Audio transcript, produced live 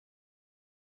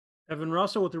Evan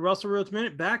Russell with the Russell Realty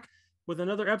Minute, back with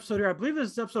another episode here. I believe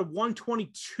this is episode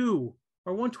 122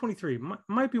 or 123.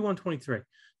 Might be 123.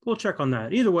 We'll check on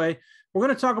that. Either way, we're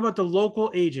going to talk about the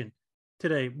local agent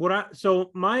today.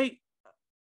 So my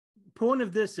point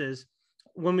of this is,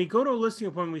 when we go to a listing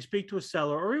appointment, we speak to a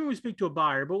seller, or even we speak to a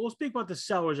buyer, but we'll speak about the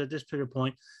sellers at this particular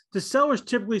point. The sellers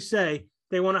typically say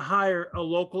they want to hire a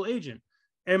local agent.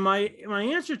 And my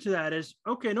answer to that is,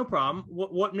 okay, no problem.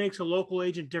 What makes a local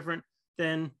agent different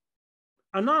than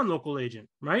a non-local agent,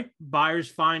 right? Buyers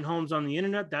find homes on the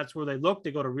internet. That's where they look.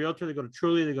 They go to Realtor, they go to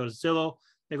Truly, they go to Zillow,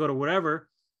 they go to whatever.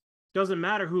 Doesn't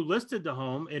matter who listed the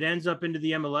home. It ends up into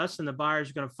the MLS, and the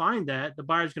buyer's going to find that. The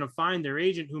buyer's going to find their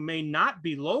agent, who may not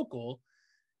be local,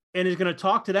 and is going to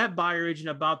talk to that buyer agent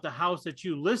about the house that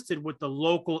you listed with the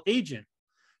local agent.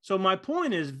 So my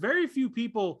point is, very few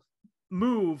people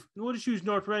move. We'll just use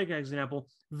North Reading as an example.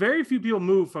 Very few people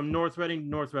move from North Reading to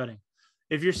North Reading.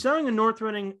 If you're selling a North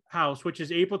Reading house, which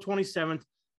is April 27th,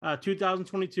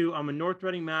 2022, I'm in North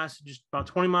Reading, Mass., just about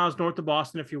 20 miles north of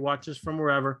Boston, if you watch this from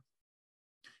wherever.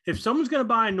 If someone's going to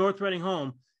buy a North Reading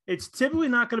home, it's typically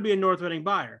not going to be a North Reading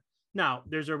buyer. Now,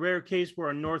 there's a rare case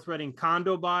where a North Reading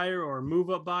condo buyer or a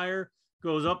move-up buyer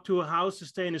goes up to a house to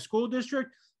stay in a school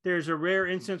district. There's a rare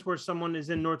instance where someone is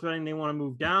in North Reading, they want to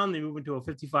move down, they move into a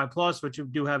 55 plus, which you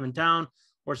do have in town,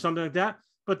 or something like that.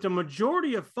 But the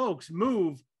majority of folks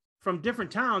move from different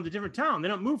town to different town. They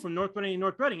don't move from North Reading to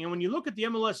North Reading. And when you look at the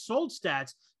MLS sold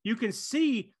stats, you can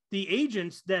see the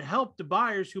agents that help the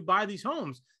buyers who buy these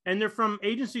homes, and they're from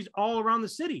agencies all around the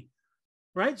city,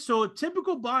 right? So a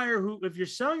typical buyer who, if you're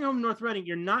selling a home in North Reading,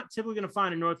 you're not typically going to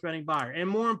find a North Reading buyer. And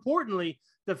more importantly,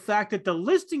 the fact that the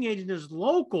listing agent is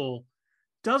local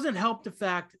doesn't help the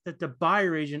fact that the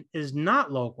buyer agent is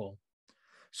not local.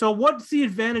 So what's the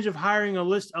advantage of hiring a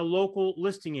local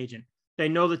listing agent? They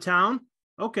know the town.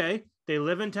 Okay. They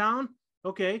live in town.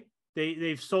 Okay.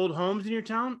 They've sold homes in your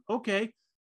town. Okay.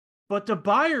 But the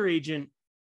buyer agent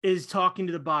is talking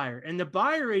to the buyer, and the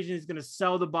buyer agent is going to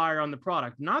sell the buyer on the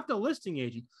product, not the listing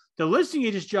agent. The listing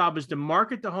agent's job is to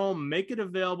market the home, make it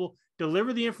available,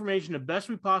 deliver the information the best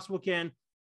we possibly can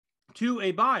to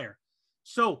a buyer.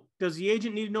 So does the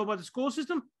agent need to know about the school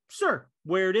system? Sure.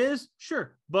 Where it is?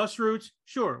 Sure. Bus routes?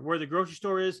 Sure. Where the grocery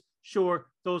store is? Sure.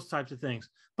 Those types of things.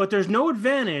 But there's no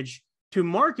advantage to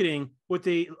marketing with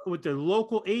the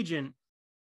local agent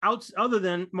other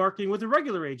than marketing with a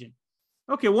regular agent.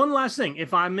 Okay, one last thing.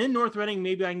 If I'm in North Reading,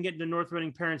 maybe I can get into North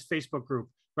Reading Parents Facebook group,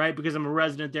 right? Because I'm a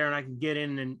resident there and I can get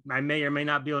in, and I may or may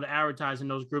not be able to advertise in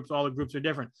those groups. All the groups are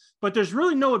different. But there's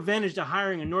really no advantage to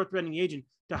hiring a North Reading agent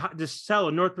to sell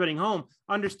a North Reading home,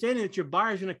 understanding that your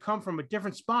buyer is going to come from a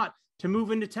different spot to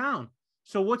move into town.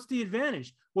 So what's the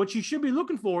advantage? What you should be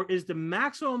looking for is the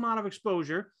maximum amount of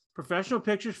exposure, professional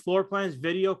pictures, floor plans,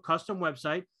 video, custom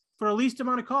website for the least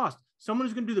amount of cost. Someone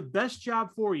who's going to do the best job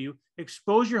for you,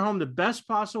 expose your home the best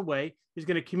possible way, is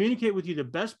going to communicate with you the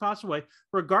best possible way,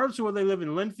 regardless of whether they live in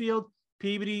Linfield,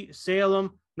 Peabody,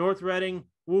 Salem, North Reading,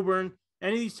 Woburn,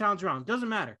 any of these towns around. Doesn't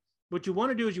matter. What you want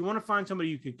to do is you want to find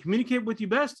somebody who can communicate with you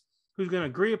best, who's going to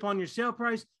agree upon your sale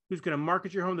price, who's going to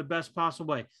market your home the best possible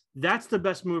way. That's the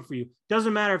best move for you.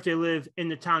 Doesn't matter if they live in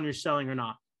the town you're selling or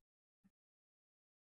not.